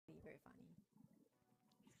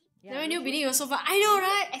Never knew bidding was so fun. I know,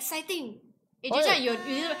 right? Exciting. Hey, you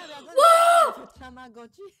whoa!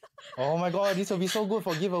 Tamagotchi. Oh my god, this will be so good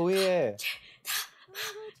for giveaway.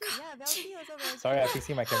 Yeah, Valky also very Sorry, cute. I'm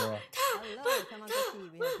fixing my camera. Hello,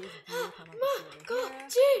 Tamagotchi. We have this blue Tamagotchi over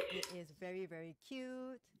here. It is very, very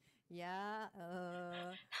cute. Yeah.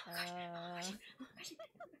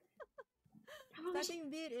 Starting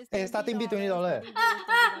bid is Hey, starting bid $20.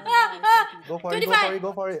 Go for it,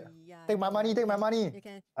 go for it. Yeah, Take my money, take my money.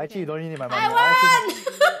 Actually, you don't need my money. I won!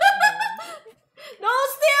 Don't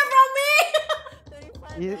steal from me!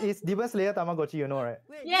 It's Demon Slayer Tamagotchi, you know, right?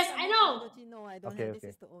 Wait, Yes, I know. No, I don't Okay, have. okay.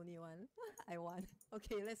 This is the only one. I won.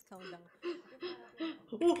 Okay, let's count down.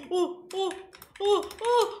 It's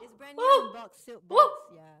brand new box, silk box.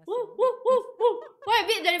 Yeah. Why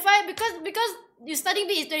bid 25? Because you starting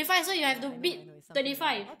bid is 25, so you have to bid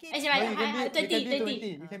 25. Okay. As in, No, like, you can be 30. 20.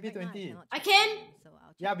 You can be 20. I can?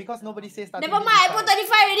 Yeah, because nobody says starting. Never mind, I put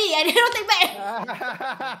 35 already. I didn't take back.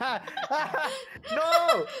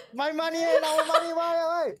 No! My money, our money,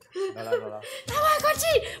 why? No.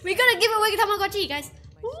 Tamagotchi! We're gonna give away Tamagotchi, guys.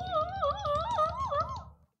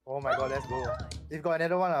 Oh my god, let's go. If you got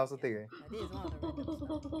another one, I'll also take it. This is one of the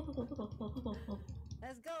random stuff.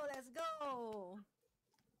 Let's go.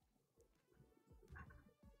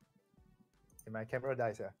 My camera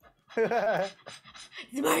dies, yeah.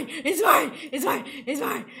 It's mine.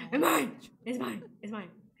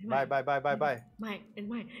 Bye. Mine.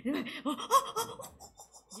 Oh.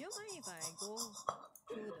 Do you mind if I go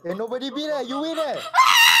through the... Hey, nobody beat it. You win it.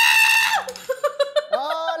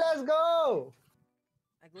 Oh, let's go.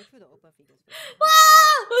 I go through the open figures first.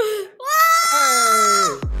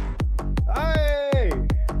 Hey.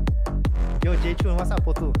 Yo, J-Chun, what's up,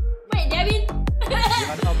 Potu? Wait, Devin. You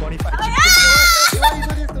are now bonified. Why you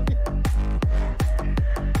do this to me?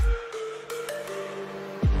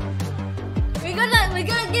 We're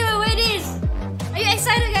gonna give away this. Are you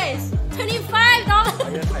excited, guys? $25.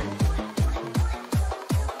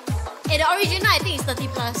 Hey, the original I think is 30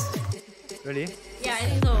 plus. Really? Yeah, I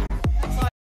think so.